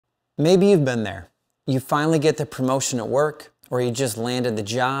Maybe you've been there. You finally get the promotion at work, or you just landed the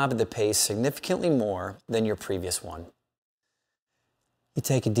job that pays significantly more than your previous one. You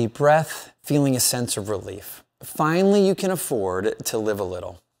take a deep breath, feeling a sense of relief. Finally, you can afford to live a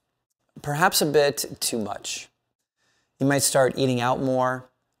little. Perhaps a bit too much. You might start eating out more,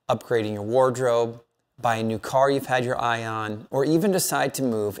 upgrading your wardrobe, buy a new car you've had your eye on, or even decide to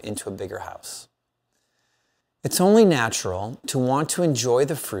move into a bigger house. It's only natural to want to enjoy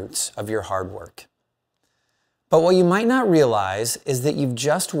the fruits of your hard work. But what you might not realize is that you've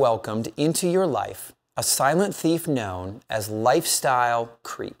just welcomed into your life a silent thief known as lifestyle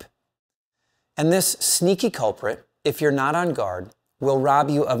creep. And this sneaky culprit, if you're not on guard, will rob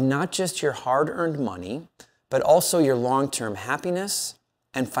you of not just your hard-earned money, but also your long-term happiness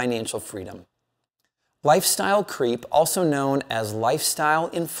and financial freedom. Lifestyle creep, also known as lifestyle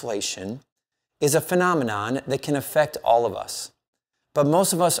inflation, is a phenomenon that can affect all of us, but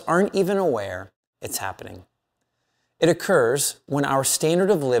most of us aren't even aware it's happening. It occurs when our standard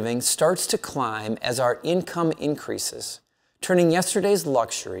of living starts to climb as our income increases, turning yesterday's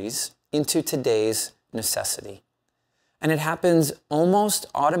luxuries into today's necessity. And it happens almost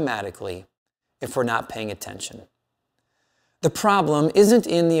automatically if we're not paying attention. The problem isn't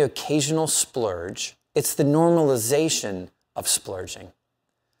in the occasional splurge, it's the normalization of splurging.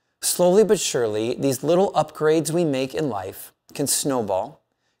 Slowly but surely, these little upgrades we make in life can snowball,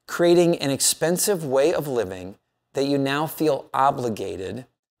 creating an expensive way of living that you now feel obligated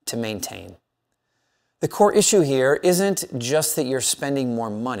to maintain. The core issue here isn't just that you're spending more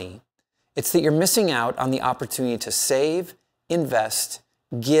money, it's that you're missing out on the opportunity to save, invest,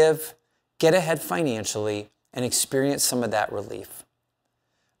 give, get ahead financially, and experience some of that relief.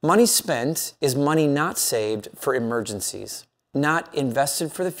 Money spent is money not saved for emergencies, not invested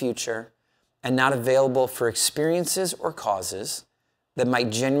for the future, and not available for experiences or causes that might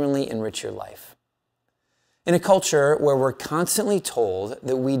genuinely enrich your life. In a culture where we're constantly told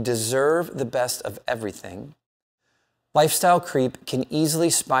that we deserve the best of everything, lifestyle creep can easily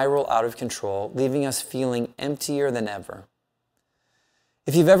spiral out of control, leaving us feeling emptier than ever.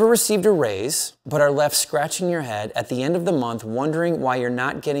 If you've ever received a raise, but are left scratching your head at the end of the month wondering why you're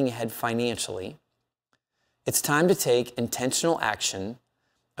not getting ahead financially, it's time to take intentional action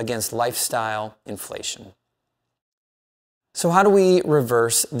against lifestyle inflation. So how do we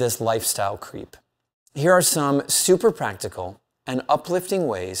reverse this lifestyle creep? Here are some super practical and uplifting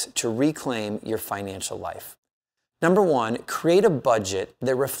ways to reclaim your financial life. Number one, create a budget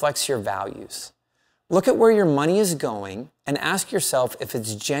that reflects your values. Look at where your money is going and ask yourself if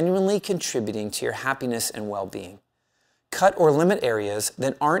it's genuinely contributing to your happiness and well-being. Cut or limit areas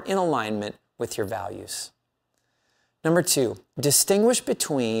that aren't in alignment with your values. Number two, distinguish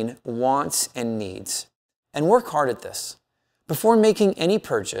between wants and needs, and work hard at this. Before making any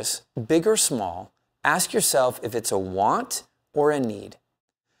purchase, big or small, ask yourself if it's a want or a need.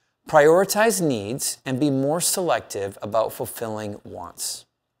 Prioritize needs and be more selective about fulfilling wants.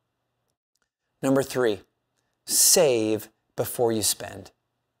 Number three, save before you spend.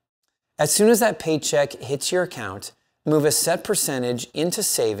 As soon as that paycheck hits your account, move a set percentage into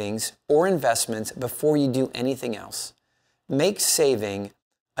savings or investments before you do anything else. Make saving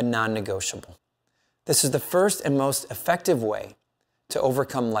a non-negotiable. This is the first and most effective way to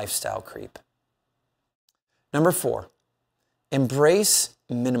overcome lifestyle creep. Number four, embrace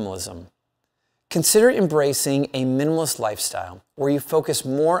minimalism. Consider embracing a minimalist lifestyle where you focus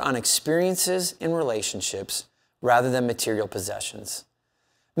more on experiences and relationships rather than material possessions.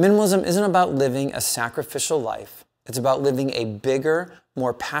 Minimalism isn't about living a sacrificial life. It's about living a bigger,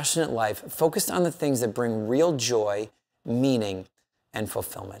 more passionate life focused on the things that bring real joy, meaning, and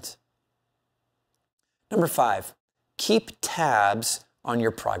fulfillment. Number five, keep tabs on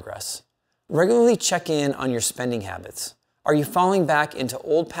your progress. Regularly check in on your spending habits. Are you falling back into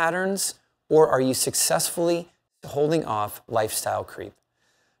old patterns, or are you successfully holding off lifestyle creep?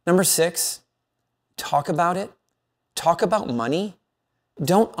 Number six, talk about it. Talk about money.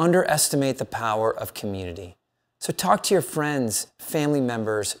 Don't underestimate the power of community. So talk to your friends, family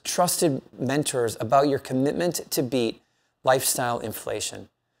members, trusted mentors about your commitment to beat lifestyle inflation.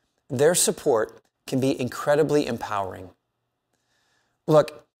 Their support can be incredibly empowering.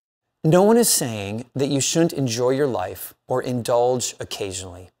 Look, no one is saying that you shouldn't enjoy your life or indulge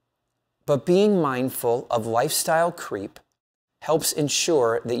occasionally, but being mindful of lifestyle creep helps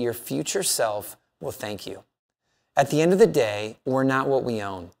ensure that your future self will thank you. At the end of the day, we're not what we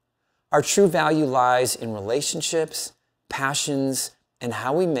own. Our true value lies in relationships, passions, and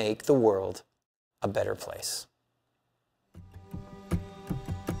how we make the world a better place.